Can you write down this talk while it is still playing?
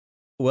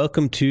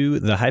Welcome to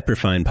the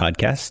Hyperfine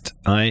podcast.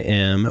 I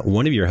am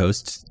one of your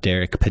hosts,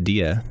 Derek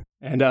Padilla.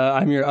 And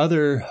I'm your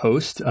other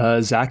host,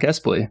 Zach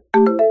Espley.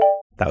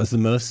 That was the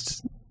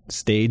most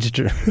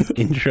staged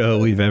intro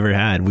we've ever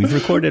had. We've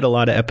recorded a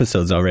lot of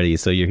episodes already,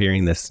 so you're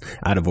hearing this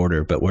out of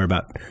order, but we're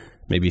about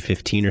maybe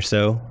 15 or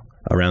so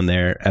around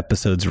there,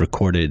 episodes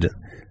recorded,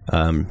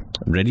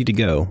 ready to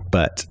go.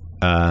 But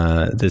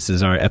this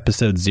is our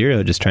episode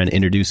 0, just trying to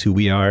introduce who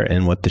we are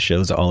and what the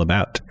show's all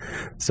about.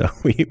 So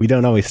we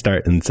don't always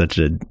start in such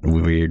a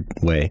weird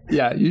way.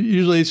 Yeah,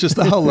 usually it's just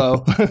a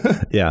hello.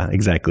 Yeah,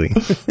 exactly.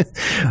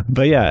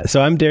 But yeah,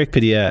 so I'm Derek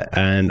Padilla,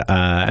 and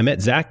I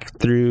met Zach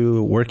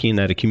through working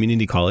at a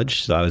community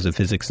college. So I was a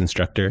physics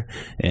instructor,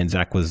 and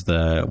Zach was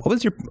what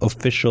was your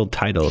official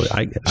title?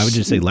 I would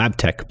just say lab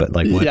tech, but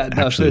like what the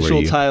actually official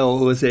were you?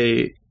 title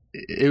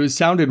was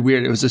sounded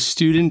weird. It was a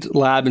student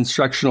lab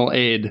instructional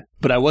aide,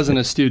 but I wasn't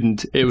a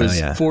student. It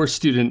was for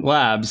student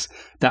labs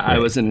that I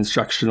was an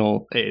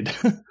instructional aide.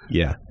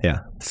 Yeah.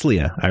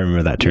 SLEA. I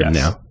remember that term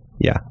now.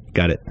 Yeah,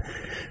 got it.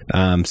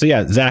 So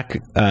yeah,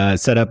 Zach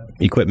set up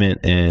equipment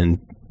and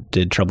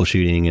did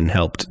troubleshooting and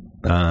helped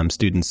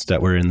students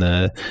that were in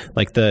the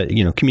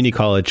community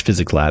college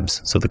physics labs,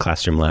 so the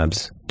classroom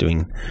labs,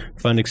 doing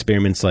fun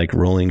experiments like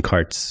rolling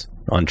carts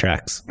on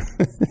tracks.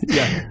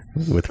 Yeah,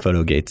 with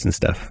photo gates and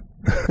stuff.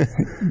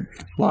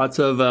 lots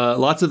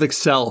of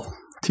Excel,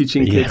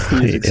 teaching kids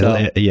to use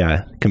Excel.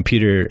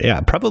 Computer.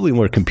 Yeah, probably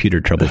more computer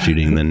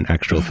troubleshooting than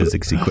actual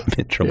physics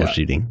equipment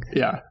troubleshooting.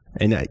 Yeah.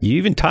 And you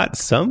even taught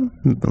some,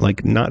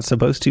 like not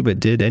supposed to,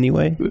 but did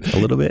anyway, a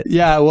little bit.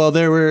 Yeah. Well,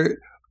 there were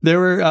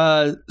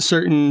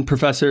certain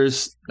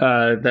professors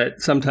that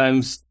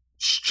sometimes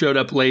showed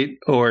up late,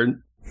 or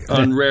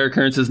on rare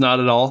occurrences,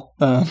 not at all.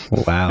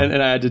 Wow.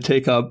 And I had to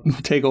take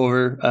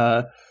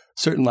over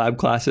certain lab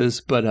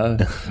classes, but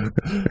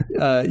for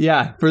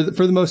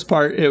the most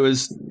part, it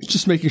was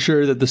just making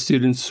sure that the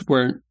students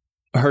weren't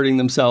hurting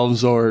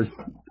themselves or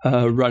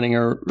running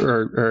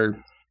or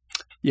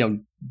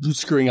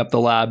screwing up the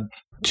lab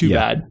too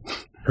bad.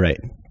 Right.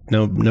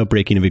 No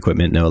breaking of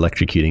equipment, no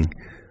electrocuting.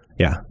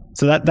 Yeah.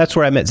 So that's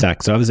where I met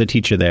Zach. So I was a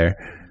teacher there,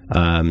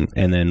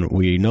 and then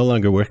we no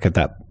longer work at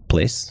that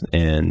place,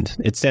 and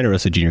it's Santa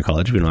Rosa Junior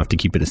College. We don't have to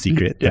keep it a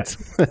secret. Yeah.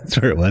 That's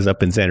where it was,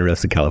 up in Santa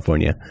Rosa,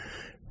 California.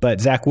 But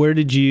Zach, where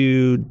did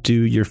you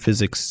do your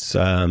physics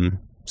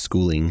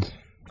schooling?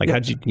 Like,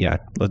 how'd you? Yeah,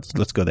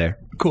 let's go there.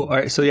 Cool. All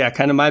right. So yeah,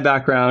 kind of my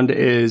background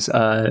is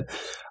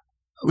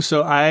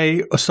so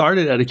I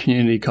started at a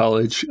community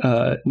college,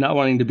 not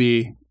wanting to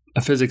be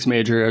a physics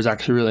major. I was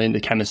actually really into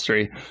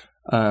chemistry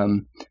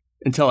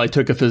until I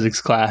took a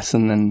physics class,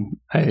 and then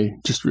I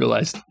just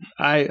realized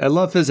I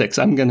love physics.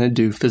 I'm going to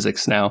do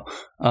physics now.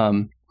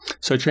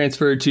 So I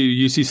transferred to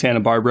UC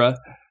Santa Barbara.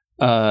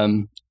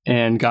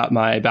 And got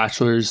my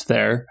bachelor's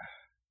there,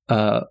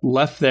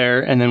 left there,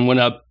 and then went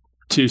up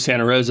to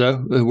Santa Rosa,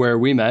 where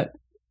we met,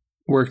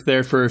 worked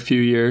there for a few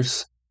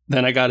years.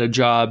 Then I got a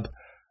job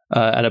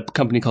at a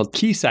company called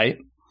Keysight,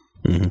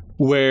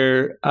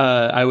 where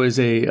I was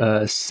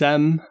a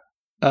SEM,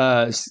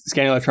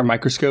 scanning electron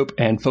microscope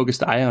and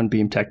focused ion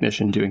beam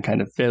technician, doing kind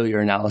of failure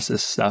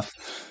analysis stuff.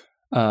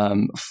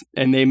 And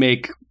they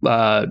make,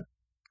 test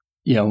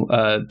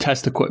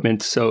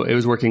equipment. So it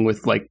was working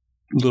with like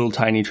little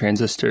tiny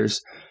transistors.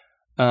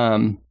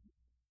 And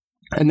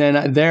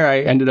then there I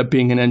ended up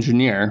being an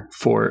engineer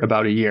for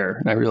about a year.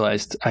 And I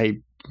realized I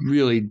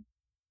really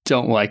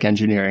don't like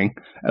engineering,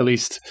 at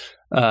least,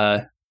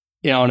 on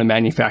a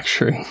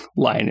manufacturing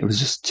line. It was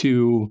just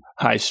too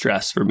high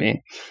stress for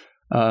me.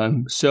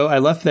 So I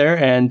left there,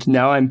 and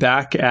now I'm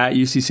back at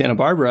UC Santa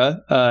Barbara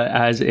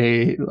as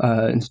a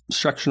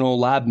instructional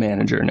lab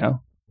manager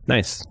now.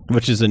 Nice.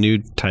 Which is a new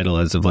title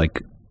as of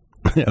like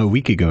a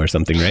week ago or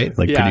something, right?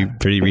 Like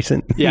pretty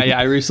recent. Yeah.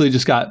 I recently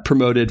just got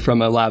promoted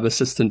from a lab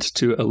assistant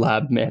to a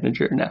lab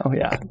manager now.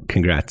 Yeah.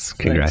 Congrats.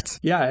 Thanks.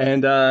 Yeah.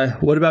 And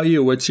what about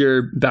you? What's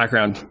your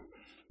background?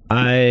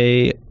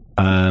 Let's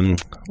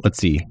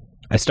see.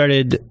 I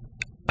started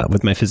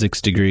with my physics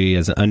degree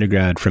as an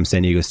undergrad from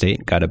San Diego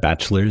State, got a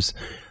bachelor's.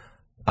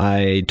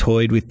 I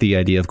toyed with the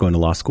idea of going to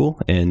law school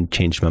and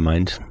changed my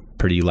mind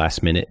pretty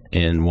last minute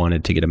and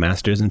wanted to get a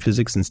master's in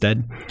physics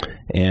instead.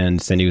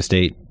 And San Diego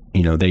State,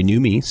 they knew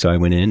me, so I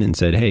went in and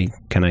said, "Hey,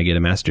 can I get a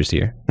master's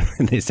here?"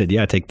 And they said,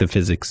 "Yeah, take the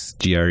physics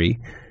GRE."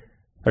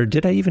 Or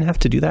did I even have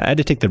to do that? I had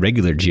to take the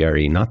regular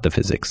GRE, not the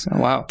physics. Oh,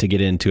 wow. To get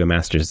into a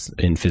master's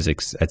in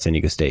physics at San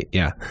Diego State.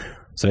 Yeah.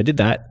 So I did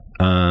that,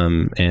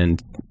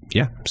 and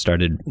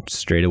started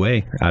straight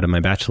away out of my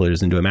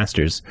bachelor's into a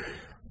master's.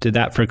 Did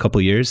that for a couple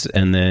of years,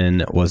 and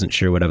then wasn't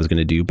sure what I was going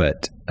to do,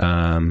 but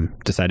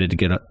decided to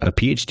get a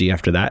PhD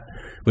after that,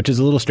 which is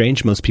a little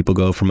strange. Most people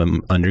go from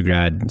an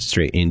undergrad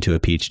straight into a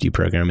PhD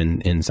program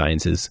in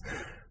sciences,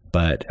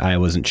 but I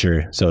wasn't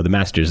sure. So the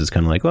master's is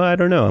kind of like, well, I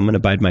don't know. I'm going to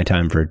bide my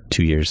time for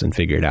 2 years and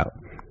figure it out.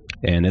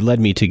 And it led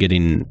me to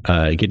getting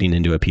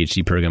into a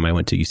PhD program. I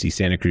went to UC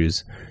Santa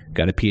Cruz,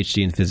 got a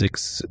PhD in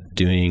physics,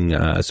 doing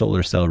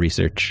solar cell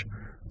research.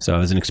 So I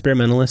was an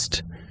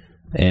experimentalist,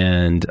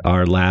 and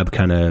our lab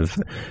kind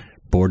of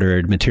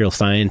bordered material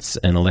science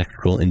and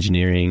electrical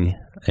engineering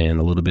and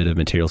a little bit of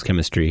materials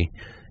chemistry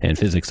and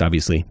physics,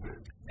 obviously.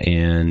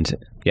 And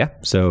yeah,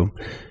 so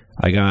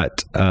I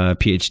got a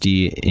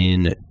PhD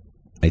in,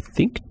 I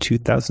think,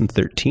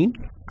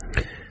 2013.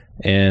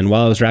 And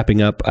while I was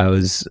wrapping up, I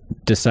was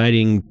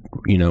deciding,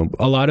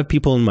 a lot of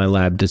people in my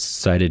lab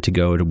decided to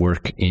go to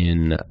work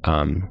in,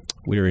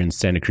 we were in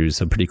Santa Cruz,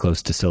 so pretty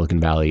close to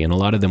Silicon Valley, and a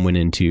lot of them went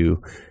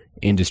into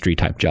industry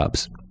type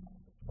jobs.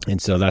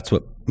 And so that's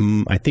what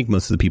I think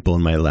most of the people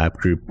in my lab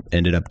group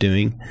ended up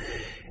doing.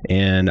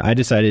 And I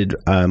decided,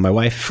 my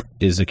wife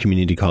is a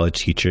community college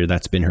teacher.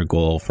 That's been her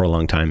goal for a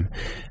long time.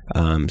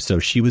 So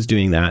she was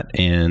doing that,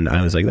 and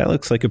I was like, that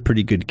looks like a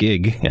pretty good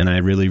gig. And I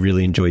really,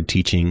 really enjoyed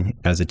teaching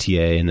as a TA,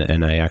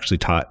 and I actually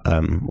taught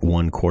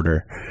 1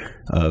 quarter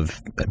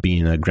of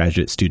being a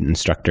graduate student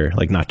instructor,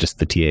 like not just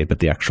the TA, but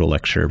the actual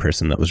lecturer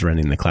person that was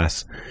running the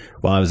class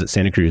while I was at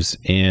Santa Cruz.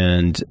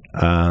 And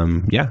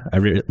I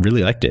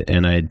really liked it.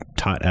 And I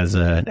taught as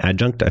an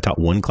adjunct. I taught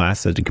 1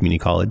 class at a community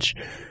college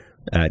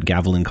at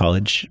Gavilan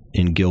College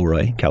in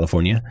Gilroy,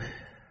 California,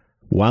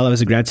 while I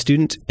was a grad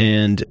student,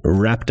 and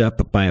wrapped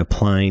up by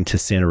applying to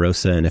Santa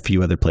Rosa and a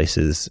few other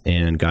places,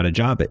 and got a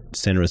job at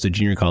Santa Rosa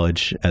Junior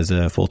College as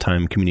a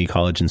full-time community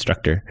college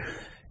instructor.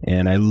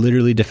 And I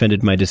literally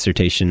defended my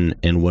dissertation,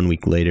 and 1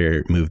 week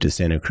later moved to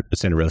Santa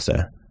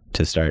Rosa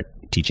to start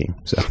teaching.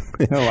 So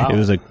It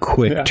was a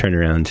quick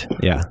turnaround.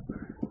 Yeah.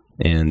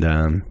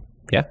 And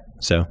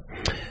so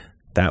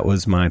that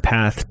was my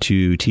path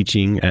to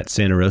teaching at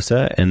Santa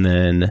Rosa. And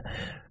then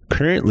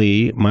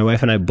currently, my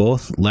wife and I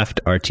both left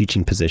our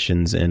teaching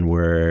positions, and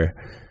we're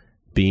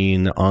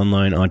being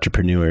online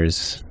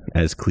entrepreneurs,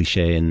 as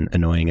cliche and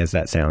annoying as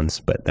that sounds,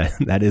 but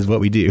that is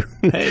what we do.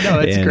 Hey, no,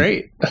 it's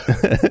great.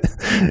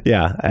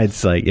 Yeah,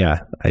 it's like,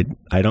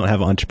 I don't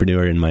have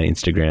entrepreneur in my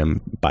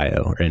Instagram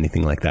bio or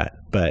anything like that,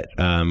 but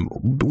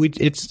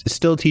it's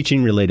still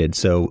teaching related.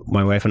 So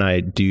my wife and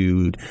I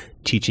do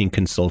teaching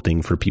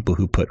consulting for people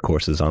who put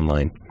courses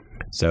online.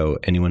 So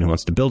anyone who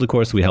wants to build a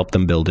course, we help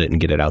them build it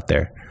and get it out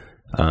there.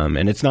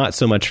 And it's not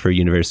so much for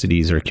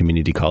universities or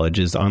community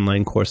colleges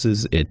online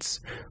courses. It's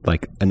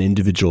like an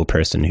individual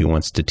person who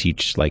wants to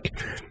teach, like,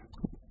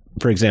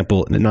 for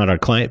example, not our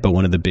client, but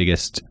one of the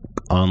biggest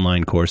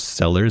online course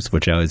sellers,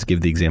 which I always give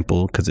the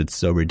example because it's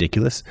so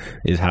ridiculous,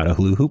 is how to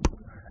hula hoop.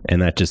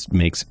 And that just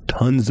makes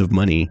tons of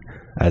money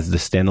as the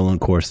standalone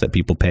course that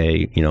people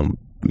pay,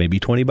 maybe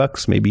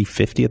 $20, maybe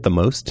 50 at the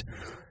most.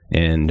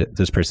 And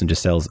this person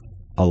just sells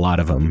a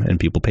lot of them, and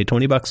people pay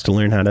 $20 to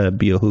learn how to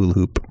be a hula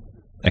hoop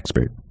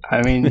expert.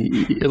 I mean,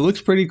 it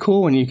looks pretty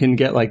cool when you can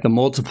get like the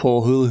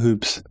multiple hula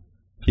hoops.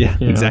 Yeah,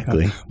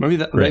 exactly.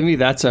 Maybe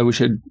that's we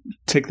should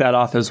tick that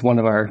off as one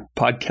of our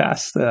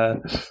podcasts,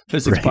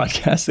 physics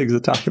podcast things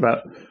to talk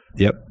about.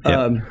 Yep.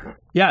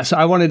 So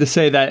I wanted to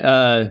say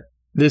that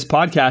this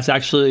podcast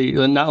actually,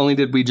 not only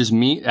did we just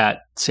meet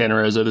at Santa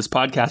Rosa, this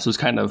podcast was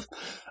kind of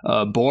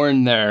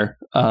born there.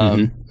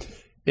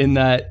 In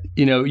that,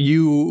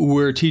 you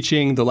were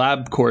teaching the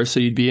lab course, so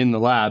you'd be in the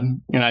lab,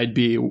 and I'd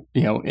be,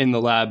 in the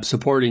lab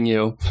supporting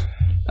you.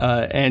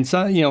 And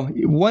so,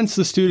 once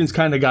the students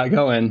kind of got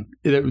going,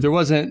 there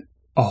wasn't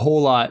a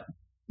whole lot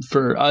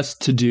for us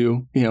to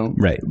do,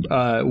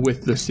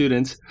 with the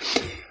students.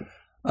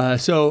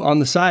 So on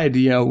the side,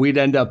 we'd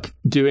end up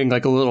doing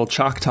like a little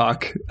chalk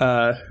talk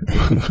on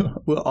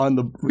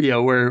the,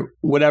 where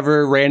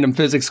whatever random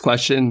physics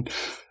question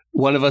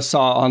one of us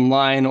saw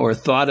online or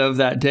thought of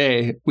that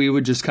day, we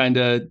would just kind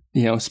of,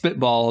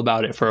 spitball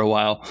about it for a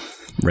while.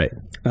 Right.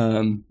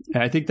 And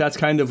I think that's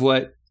kind of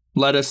what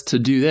led us to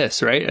do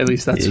this, right? At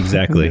least that's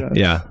exactly.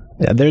 Yeah.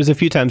 There's a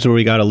few times where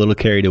we got a little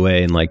carried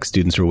away and like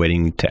students were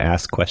waiting to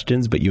ask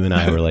questions, but you and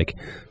I were like,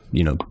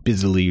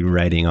 busily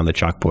writing on the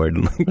chalkboard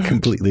and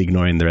completely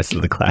ignoring the rest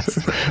of the class.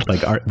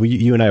 Like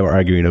you and I were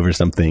arguing over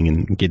something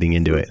and getting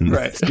into it. And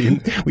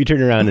we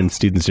turn around and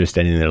students are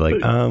standing there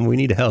like, we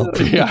need help.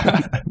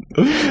 Yeah.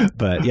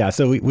 But yeah,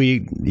 so we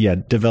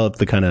developed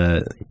the kind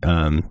of,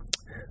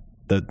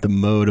 the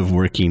mode of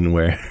working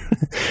where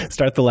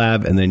start the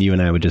lab and then you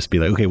and I would just be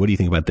like, okay, what do you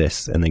think about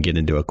this? And then get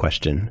into a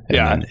question. And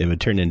then it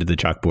would turn into the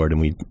chalkboard and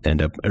we'd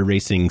end up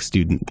erasing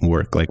student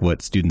work, like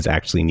what students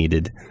actually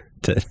needed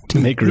to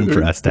make room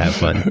for us to have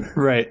fun.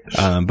 Right.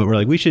 But we're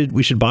like, we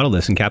should bottle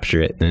this and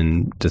capture it,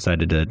 and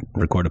decided to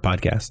record a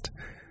podcast.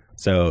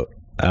 So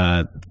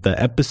the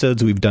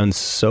episodes we've done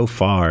so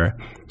far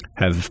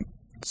have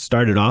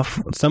started off,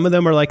 some of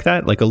them are like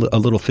that, like a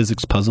little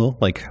physics puzzle,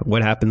 like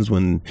what happens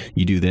when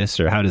you do this,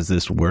 or how does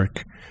this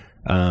work?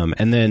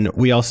 And then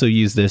we also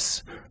use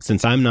this,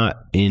 since I'm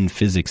not in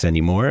physics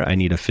anymore, I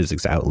need a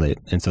physics outlet.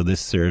 And so this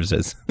serves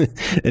as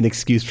an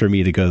excuse for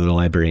me to go to the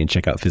library and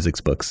check out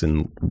physics books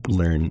and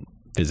learn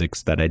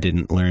physics that I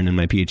didn't learn in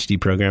my PhD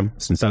program.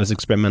 Since I was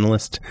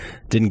experimentalist,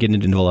 didn't get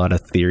into a lot of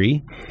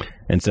theory.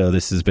 And so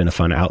this has been a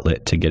fun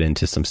outlet to get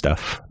into some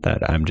stuff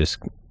that I'm just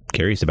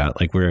curious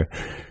about. Like we're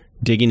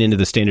digging into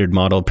the standard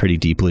model pretty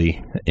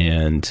deeply.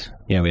 And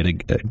yeah, we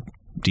had a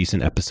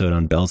decent episode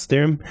on Bell's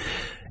theorem,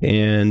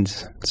 and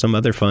some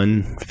other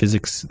fun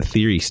physics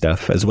theory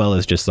stuff, as well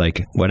as just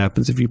like what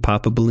happens if you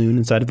pop a balloon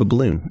inside of a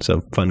balloon.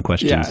 So fun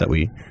questions that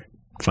we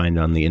find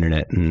on the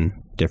internet and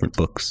different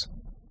books.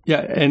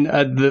 Yeah, and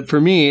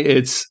for me,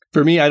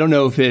 I don't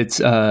know if it's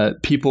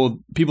people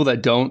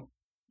that don't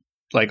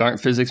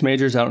aren't physics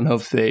majors. I don't know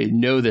if they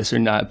know this or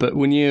not, but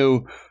when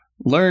you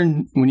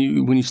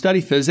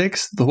study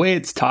physics, the way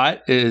it's taught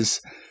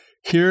is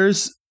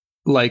here's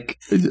like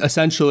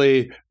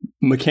essentially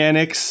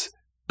mechanics,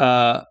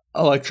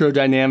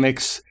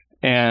 electrodynamics,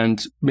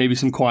 and maybe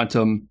some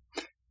quantum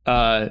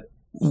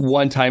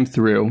one time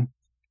through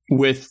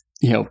with,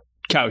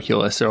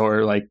 calculus,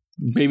 or like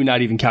maybe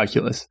not even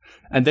calculus.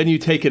 And then you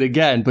take it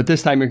again, but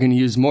this time you're going to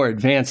use more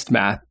advanced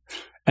math.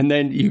 And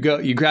then you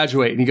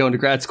graduate and you go into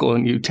grad school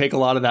and you take a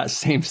lot of that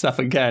same stuff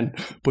again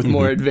with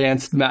more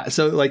advanced math.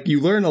 So like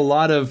you learn a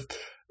lot of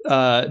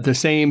the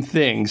same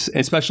things,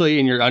 especially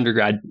in your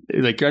undergrad.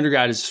 Like your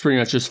undergrad is pretty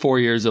much just 4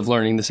 years of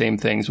learning the same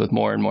things with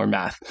more and more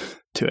math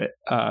to it.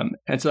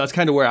 And so that's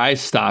kind of where I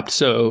stopped.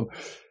 So,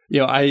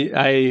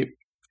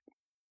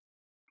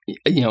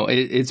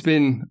 it's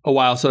been a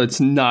while, so it's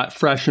not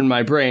fresh in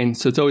my brain.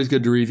 So it's always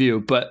good to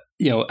review. But,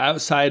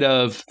 outside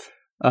of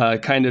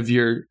kind of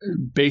your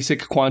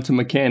basic quantum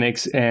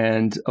mechanics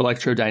and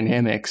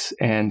electrodynamics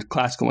and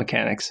classical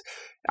mechanics,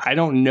 I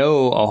don't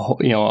know,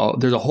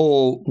 there's a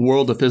whole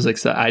world of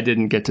physics that I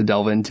didn't get to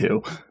delve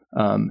into.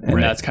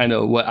 And that's kind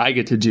of what I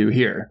get to do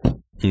here.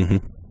 Mm-hmm.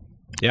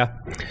 Yeah.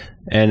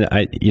 And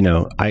I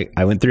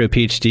went through a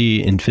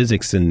PhD in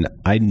physics, and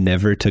I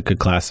never took a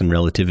class in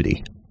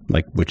relativity,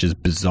 which is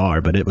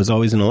bizarre, but it was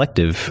always an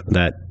elective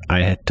that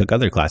I took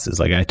other classes.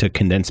 Like I took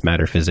condensed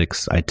matter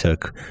physics. I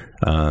took,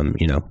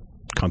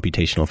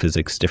 computational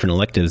physics, different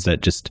electives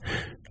that just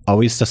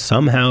always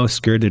somehow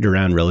skirted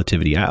around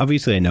relativity.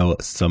 Obviously, I know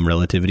some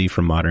relativity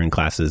from modern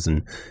classes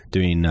and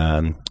doing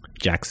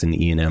Jackson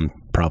E&M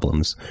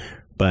problems,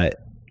 but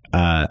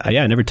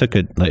I never took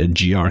a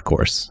GR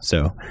course.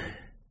 So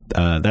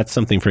that's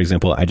something, for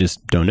example, I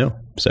just don't know.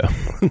 So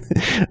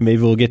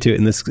maybe we'll get to it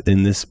in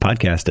this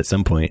podcast at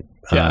some point.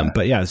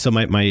 But yeah, so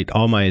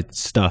all my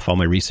stuff, all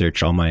my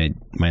research, all my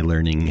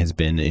learning has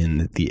been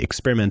in the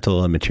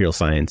experimental and material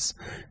science.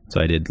 So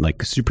I did like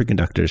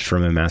superconductors for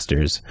my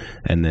master's,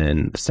 and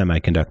then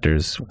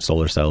semiconductors,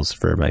 solar cells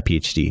for my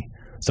PhD.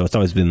 So it's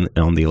always been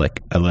on the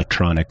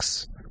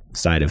electronics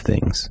side of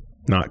things,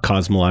 not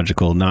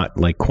cosmological, not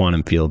like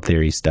quantum field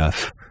theory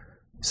stuff.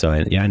 So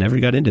I never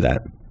got into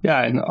that.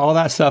 Yeah, and all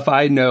that stuff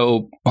I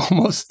know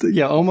almost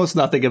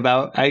nothing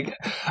about. I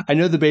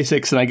know the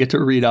basics, and I get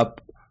to read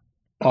up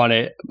on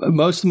it.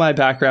 Most of my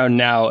background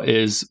now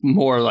is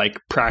more like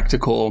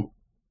practical,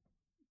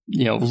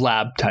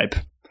 lab type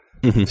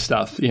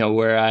stuff,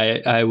 where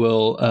I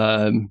will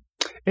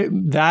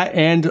that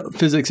and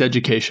physics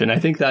education. I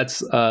think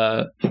that's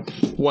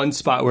one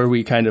spot where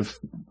we kind of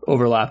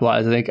overlap a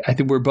lot. I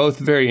think we're both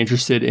very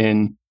interested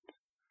in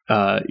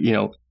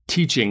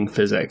teaching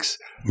physics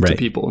to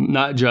people,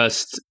 not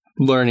just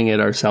learning it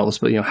ourselves,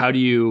 but how do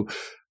you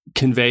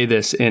convey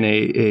this in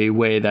a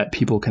way that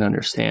people can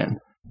understand?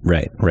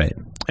 Right.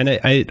 And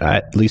I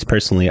at least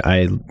personally,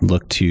 I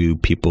look to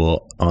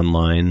people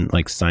online,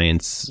 like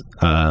science.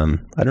 I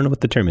don't know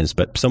what the term is,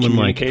 but someone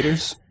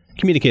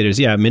communicators.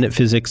 Yeah. Minute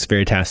Physics,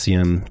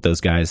 Veritasium,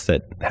 those guys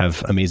that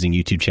have amazing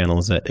YouTube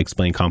channels that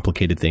explain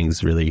complicated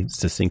things really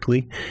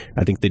succinctly.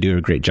 I think they do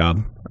a great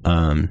job.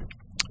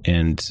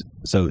 And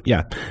so,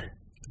 yeah,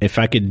 if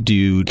I could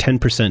do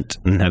 10%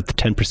 and have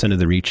 10% of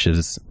the reach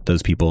as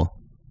those people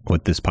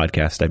with this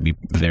podcast, I'd be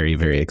very,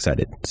 very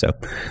excited. So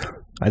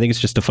I think it's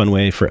just a fun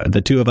way for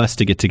the two of us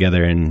to get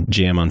together and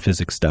jam on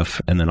physics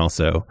stuff, and then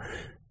also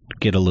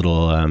get a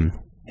little, have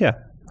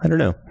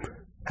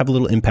a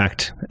little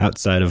impact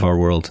outside of our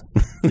world.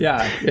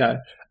 Yeah.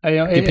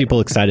 Get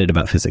people excited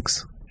about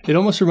physics. It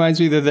almost reminds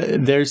me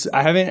that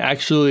I haven't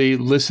actually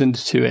listened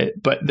to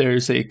it, but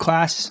there's a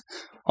class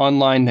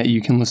online that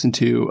you can listen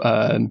to,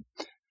 and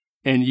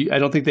I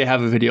don't think they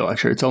have a video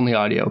lecture. It's only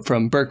audio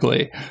from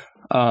Berkeley.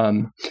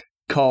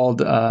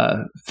 Called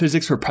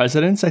Physics for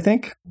Presidents, I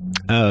think.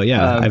 Oh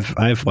yeah,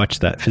 I've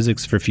watched that,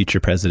 Physics for Future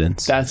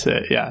Presidents. That's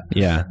it.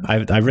 Yeah.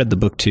 I've read the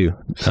book too.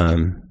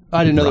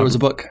 I didn't know there was a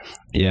book.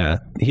 Yeah,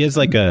 he has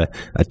like a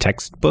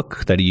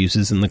textbook that he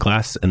uses in the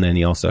class, and then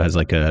he also has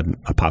like a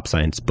pop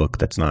science book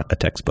that's not a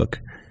textbook,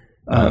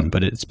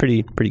 but it's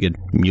pretty good.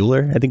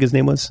 Mueller, I think his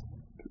name was.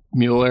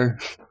 Mueller.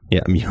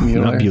 Yeah, Mueller.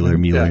 Not Bueller.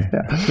 Mueller.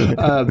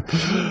 Yeah.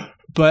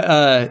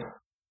 But.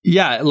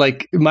 Yeah,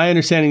 like my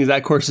understanding is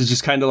that course is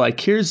just kind of like,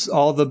 here's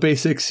all the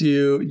basics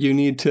you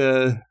need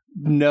to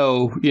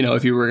know,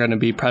 if you were going to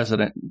be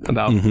president,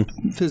 about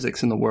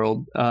physics in the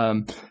world.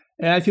 And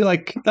I feel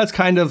like that's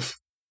kind of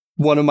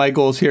one of my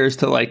goals here is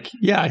to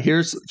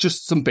here's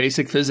just some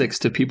basic physics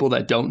to people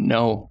that don't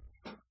know,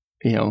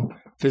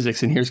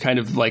 physics. And here's kind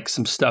of like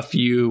some stuff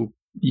you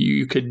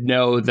could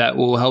know that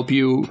will help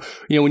you,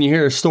 when you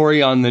hear a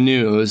story on the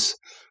news,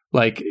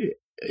 like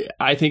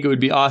I think it would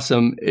be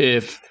awesome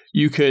if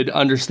you could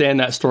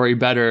understand that story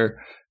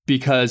better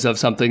because of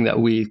something that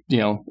we,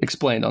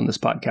 explained on this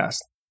podcast.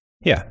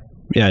 Yeah,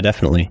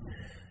 definitely.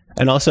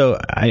 And also,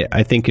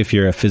 I think if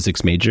you're a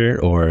physics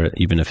major or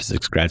even a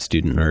physics grad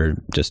student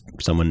or just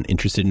someone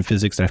interested in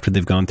physics after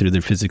they've gone through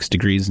their physics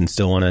degrees and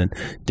still want to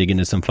dig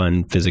into some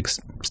fun physics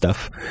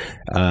stuff,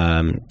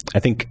 I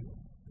think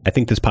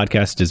this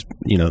podcast is,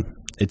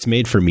 it's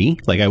made for me.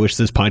 Like, I wish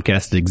this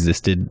podcast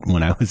existed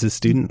when I was a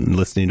student and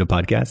listening to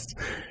podcasts.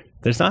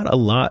 There's not a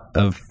lot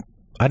of,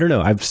 I don't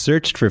know, I've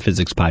searched for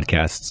physics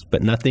podcasts,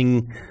 but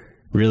nothing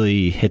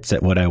really hits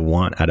at what I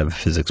want out of a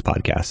physics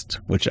podcast,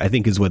 which I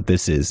think is what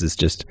this is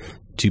just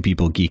two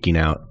people geeking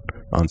out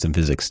on some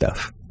physics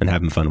stuff and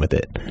having fun with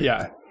it.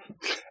 Yeah.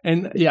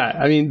 And yeah,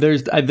 I mean,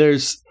 there's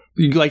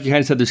like you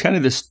kind of said, there's kind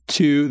of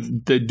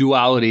the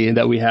duality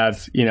that we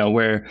have,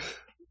 where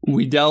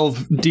we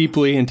delve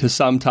deeply into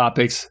some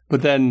topics,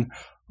 but then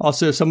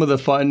also some of the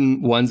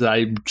fun ones that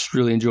I just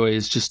really enjoy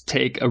is just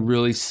take a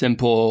really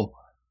simple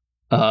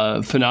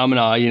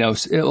phenomena.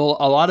 A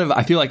lot of,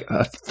 I feel like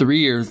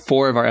 3 or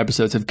 4 of our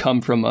episodes have come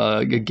from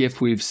a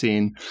GIF we've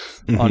seen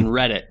on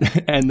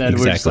Reddit, and then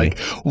we're just like,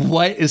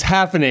 what is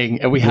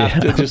happening? And we have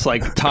to just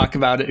like talk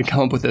about it and come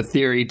up with a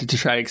theory to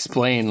try to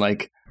explain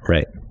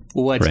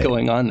what's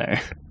going on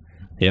there.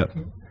 Yep.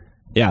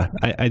 Yeah,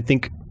 I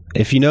think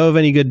if you know of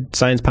any good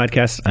science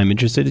podcasts, I'm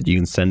interested. You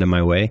can send them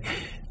my way.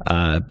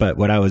 But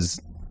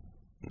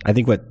I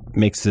think what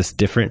makes this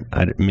different,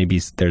 maybe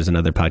there's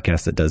another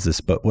podcast that does this,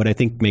 but what I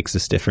think makes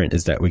this different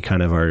is that we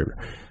kind of are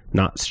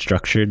not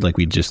structured. Like,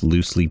 we just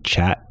loosely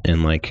chat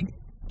and like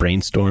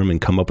brainstorm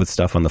and come up with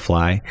stuff on the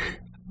fly,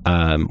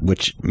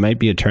 which might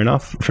be a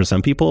turnoff for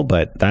some people,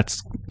 but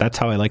that's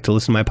how I like to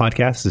listen to my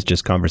podcast, is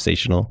just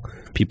conversational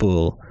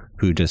people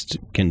who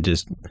can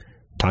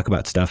talk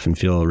about stuff and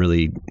feel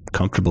really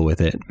comfortable with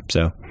it.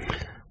 So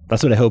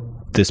that's what I hope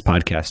this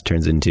podcast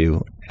turns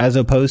into, as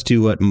opposed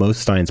to what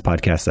most science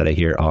podcasts that I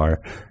hear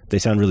are. They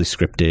sound really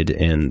scripted,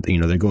 and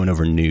they're going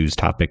over news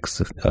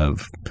topics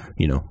of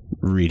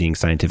reading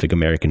Scientific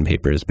American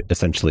papers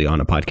essentially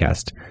on a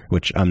podcast,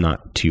 which I'm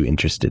not too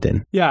interested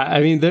in. Yeah, I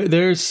mean,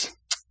 there's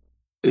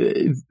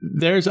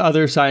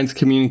other science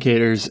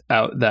communicators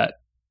out that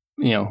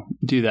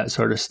do that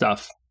sort of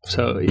stuff.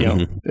 So,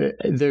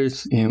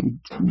 there's, you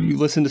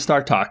listen to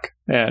Star Talk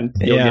and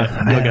you'll get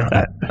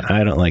that.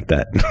 I don't like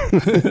that.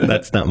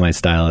 That's not my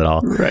style at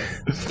all. Right.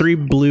 3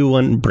 Blue,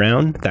 1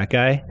 Brown, that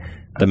guy,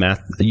 the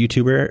math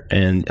YouTuber.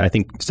 And I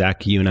think,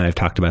 Zach, you and I have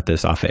talked about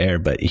this off air,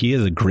 but he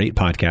has a great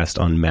podcast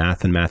on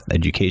math and math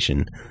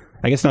education.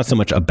 I guess not so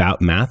much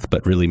about math,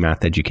 but really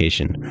math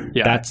education.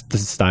 Yeah. That's the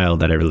style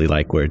that I really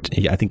like, where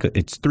I think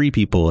it's 3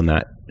 people in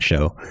that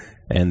show,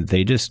 and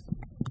they just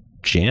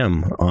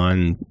jam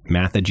on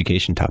math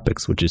education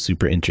topics, which is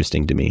super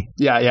interesting to me.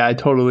 Yeah, I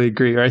totally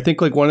agree. Or I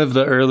think like one of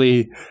the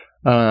early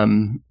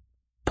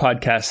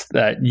podcasts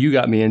that you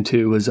got me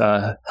into was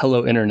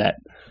Hello Internet.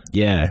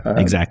 Yeah,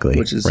 exactly.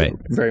 Which is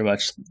very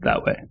much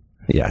that way.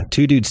 Yeah,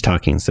 2 dudes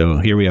talking. So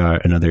here we are,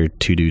 another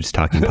 2 dudes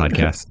talking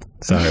podcast.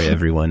 Sorry,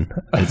 everyone.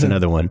 It's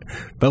another one,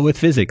 but with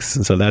physics.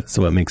 So that's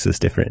what makes us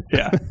different.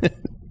 Yeah.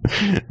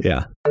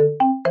 Yeah.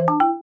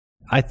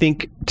 I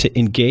think to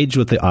engage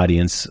with the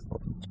audience,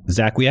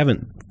 Zach, we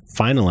haven't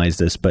finalized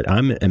this, but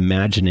I'm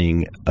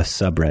imagining a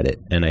subreddit,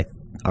 and I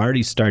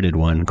already started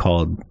one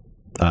called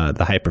the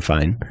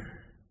Hyperfine.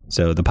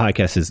 So the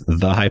podcast is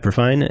The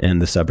Hyperfine, and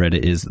the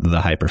subreddit is The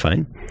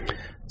Hyperfine.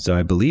 So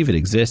I believe it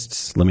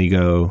exists. Let me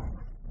go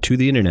to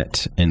the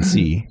internet and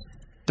see.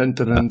 Dun,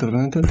 dun, dun,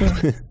 dun, dun,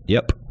 dun.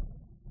 Yep.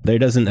 There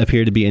doesn't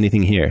appear to be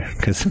anything here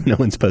because no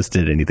one's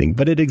posted anything,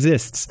 but it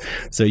exists.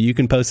 So you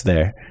can post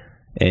there,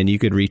 and you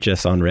could reach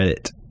us on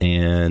Reddit.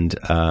 And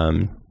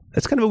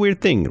that's kind of a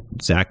weird thing.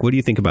 Zach, what do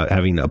you think about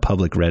having a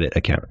public Reddit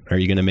account? Are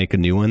you going to make a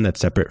new one that's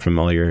separate from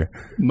all your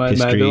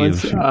history?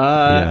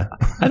 I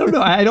don't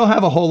know. I don't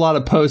have a whole lot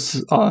of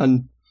posts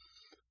on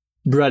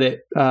Reddit.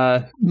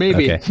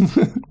 Maybe. Okay.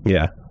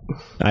 Yeah.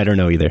 I don't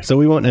know either. So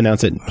we won't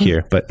announce it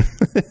here, but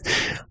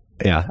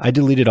yeah, I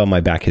deleted all my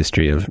back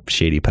history of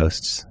shady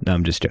posts. No,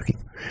 I'm just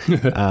joking.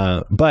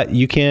 But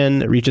you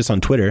can reach us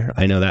on Twitter.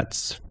 I know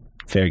that's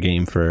fair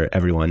game for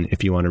everyone.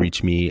 If you want to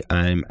reach me,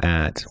 I'm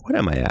at, what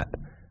am I at?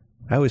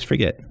 I always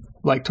forget.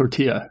 Like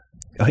Tortilla.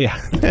 Oh, yeah.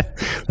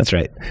 That's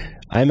right.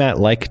 I'm at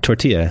Like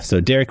Tortilla. So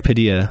Derek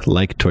Padilla,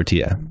 Like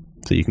Tortilla.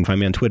 So you can find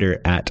me on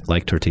Twitter at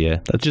Like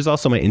Tortilla. That's just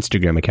also my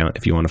Instagram account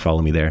if you want to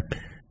follow me there.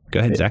 Go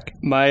ahead, Zach.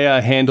 My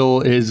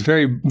handle is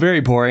very, very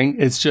boring.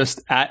 It's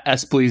just at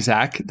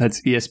EspleyZak. That's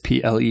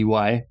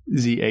ESPLEYZAK.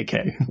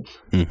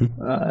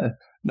 Mm-hmm.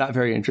 Not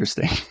very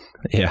interesting.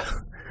 Yeah.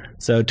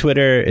 So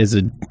Twitter is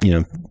a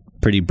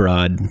pretty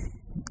broad,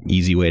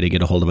 easy way to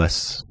get a hold of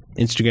us.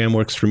 Instagram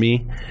works for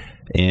me.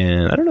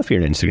 And I don't know if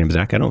you're on Instagram,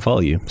 Zach. I don't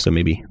follow you, so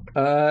maybe.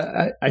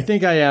 I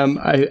think I am.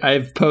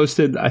 I've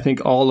posted, I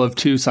think, all of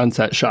 2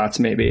 sunset shots,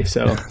 maybe.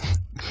 So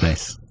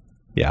nice.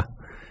 Yeah.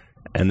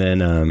 And then,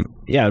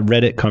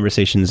 Reddit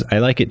conversations. I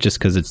like it just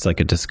because it's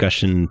like a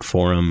discussion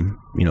forum.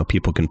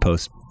 People can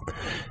post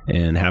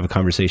and have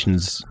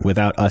conversations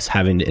without us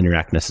having to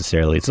interact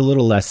necessarily. It's a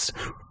little less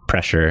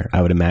pressure,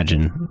 I would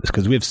imagine,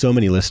 because we have so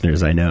many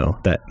listeners. I know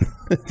that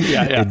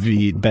it'd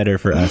be better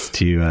for us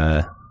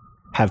to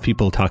have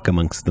people talk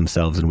amongst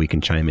themselves and we can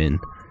chime in,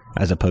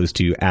 as opposed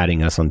to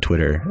adding us on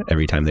Twitter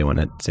every time they want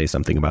to say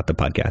something about the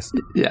podcast.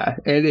 Yeah,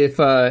 and if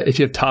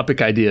you have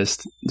topic ideas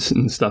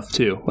and stuff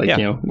too, like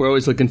we're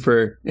always looking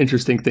for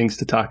interesting things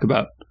to talk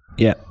about.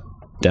 Yeah,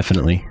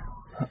 definitely.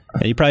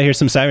 And you probably hear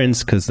some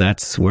sirens because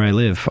that's where I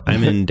live.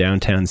 I'm in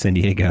downtown San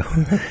Diego,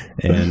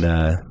 and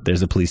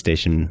there's a police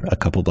station a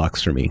couple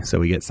blocks from me, so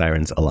we get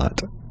sirens a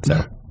lot.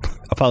 So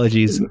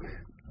apologies.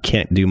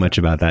 Can't do much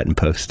about that in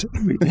post.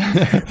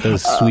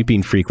 Those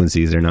sweeping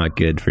frequencies are not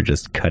good for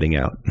just cutting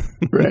out.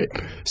 Right.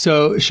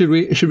 So should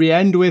we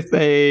end with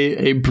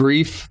a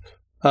brief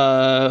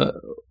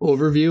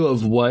overview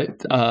of what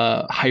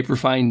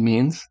Hyperfine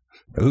means?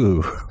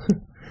 Ooh,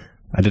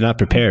 I did not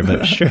prepare,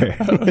 but sure.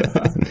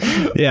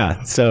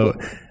 Yeah. So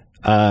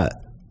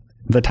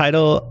the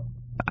title,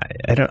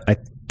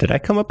 did I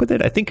come up with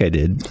it? I think I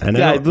did. And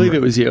I believe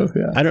it was you.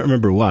 Yeah. I don't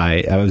remember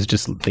why. I was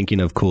just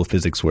thinking of cool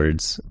physics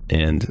words,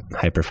 and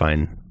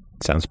Hyperfine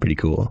sounds pretty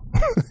cool.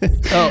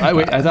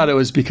 I thought it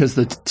was because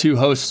the two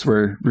hosts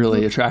were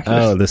really attractive.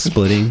 Oh, the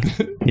splitting?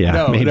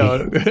 Yeah, maybe.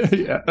 No.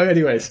 Yeah.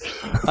 Anyways.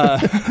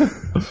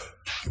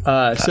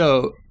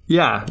 So,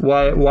 yeah.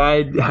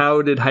 Why,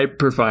 how did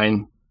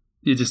Hyperfine,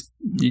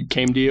 you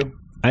came to you?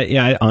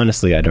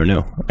 Honestly, I don't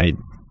know.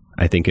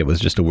 I think it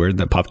was just a word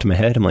that popped in my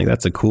head. I'm like,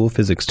 that's a cool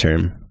physics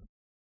term.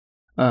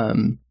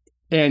 So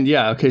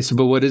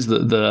what is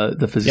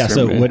the physics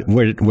term? So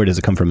where does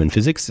it come from in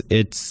physics?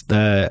 It's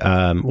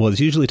it's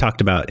usually talked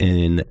about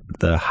in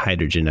the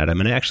hydrogen atom,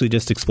 and I actually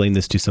just explained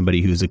this to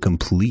somebody who's a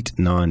complete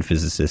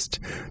non-physicist.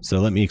 So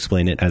let me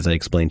explain it as I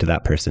explained to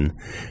that person.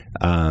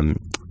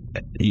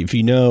 If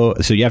you know,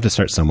 so you have to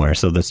start somewhere.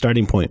 So the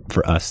starting point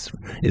for us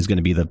is going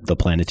to be the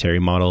planetary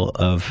model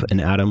of an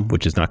atom,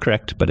 which is not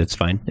correct, but it's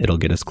fine. It'll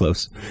get us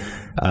close.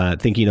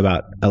 Thinking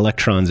about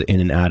electrons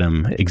in an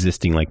atom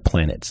existing like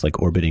planets,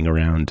 like orbiting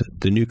around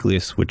the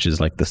nucleus, which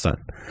is like the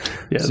sun.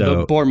 Yeah,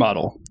 so, the Bohr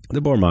model.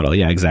 The Bohr model,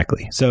 yeah,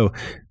 exactly. So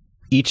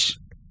each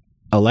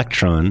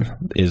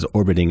electron is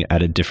orbiting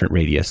at a different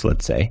radius,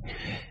 let's say,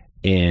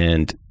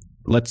 and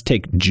let's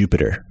take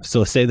Jupiter. So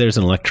let's say there's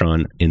an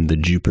electron in the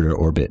Jupiter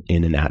orbit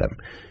in an atom.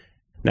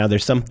 Now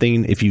there's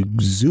something, if you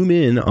zoom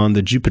in on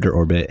the Jupiter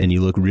orbit and you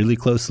look really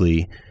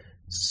closely,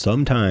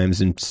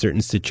 sometimes in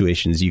certain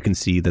situations you can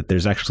see that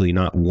there's actually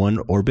not one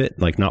orbit,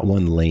 like not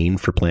one lane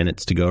for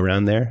planets to go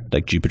around there.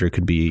 Like Jupiter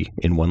could be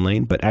in one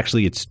lane, but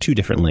actually it's two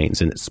different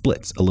lanes and it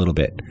splits a little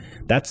bit.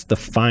 That's the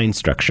fine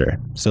structure.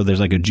 So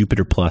there's like a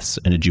Jupiter plus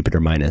and a Jupiter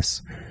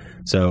minus.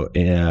 So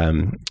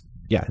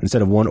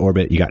instead of one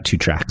orbit, you got two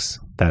tracks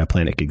that a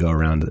planet could go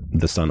around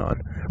the sun on,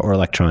 or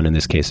electron in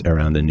this case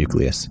around the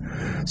nucleus.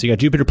 So you got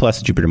Jupiter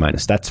plus, Jupiter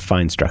minus. That's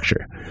fine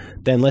structure.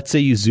 Then let's say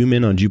you zoom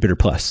in on Jupiter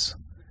plus,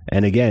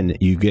 and again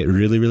you get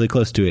really, really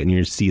close to it, and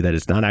you see that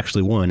it's not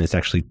actually one, it's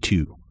actually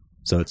two.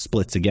 So it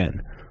splits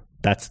again.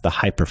 That's the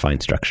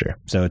hyperfine structure.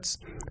 So it's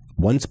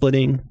one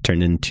splitting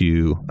turned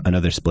into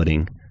another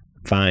splitting,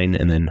 fine,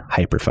 and then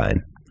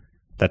hyperfine.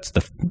 That's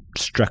the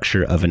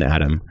structure of an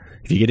atom.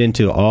 If you get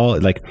into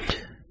all, like,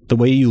 the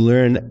way you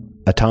learn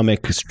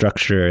atomic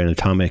structure and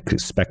atomic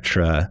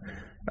spectra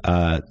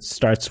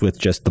starts with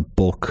just the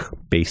bulk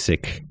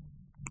basic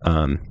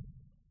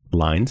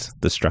lines,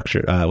 the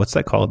structure. What's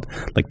that called?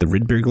 Like the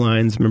Rydberg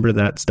lines. Remember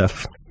that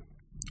stuff?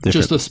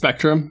 Just the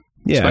spectrum?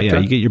 Yeah,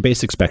 you get your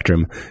basic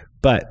spectrum.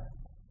 But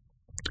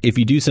if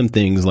you do some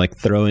things like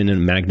throw in a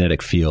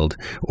magnetic field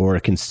or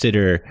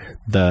consider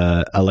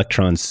the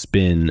electron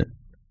spin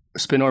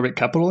orbit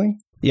coupling?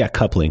 Yeah,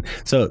 coupling.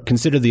 So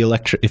consider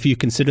if you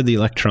consider the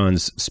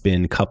electron's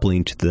spin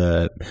coupling to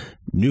the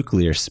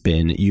nuclear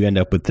spin, you end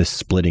up with this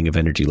splitting of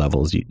energy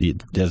levels.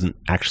 It doesn't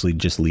actually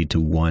just lead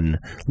to one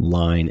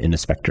line in a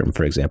spectrum.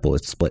 For example,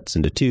 it splits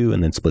into two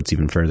and then splits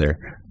even further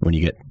when you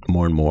get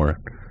more and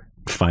more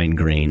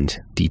fine-grained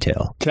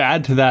detail. To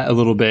add to that a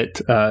little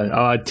bit,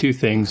 I'll add two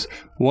things.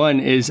 One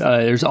is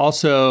there's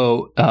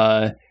also,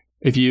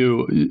 if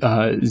you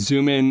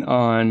zoom in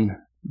on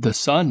the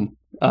sun,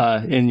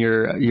 in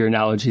your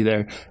analogy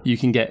there, you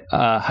can get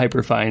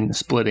hyperfine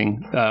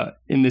splitting.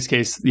 In this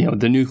case,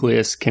 the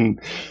nucleus can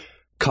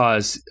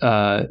cause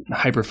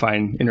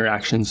hyperfine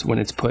interactions when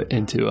it's put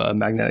into a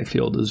magnetic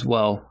field as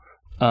well.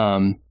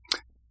 But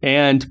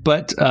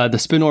the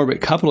spin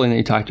orbit coupling that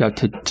you talked about,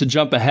 to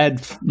jump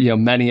ahead,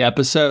 many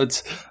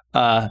episodes,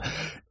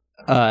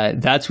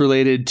 that's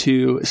related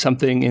to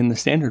something in the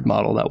standard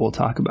model that we'll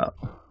talk about.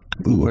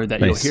 Or that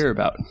nice. You'll hear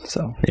about.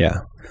 So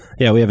yeah,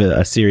 we have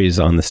a series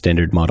on the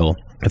standard model,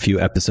 a few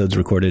episodes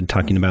recorded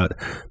talking about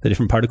the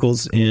different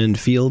particles and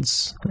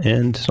fields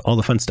and all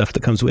the fun stuff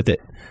that comes with it.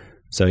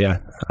 So yeah,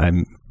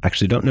 I'm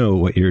actually don't know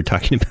what you're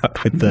talking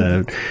about with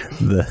the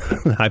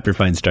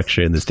hyperfine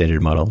structure in the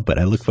standard model, but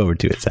I look forward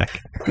to it,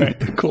 Zach. All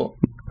right, cool.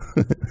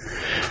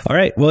 All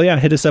right. Well, yeah,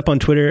 hit us up on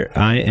Twitter.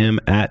 I am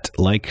at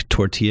Like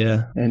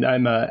Tortilla. And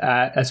I'm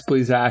at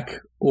Esplizach,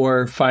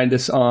 or find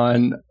us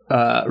on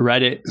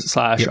Reddit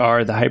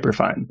 /r the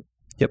Hyperfine.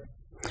 Yep.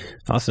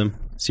 Awesome.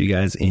 See you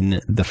guys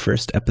in the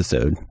first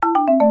episode.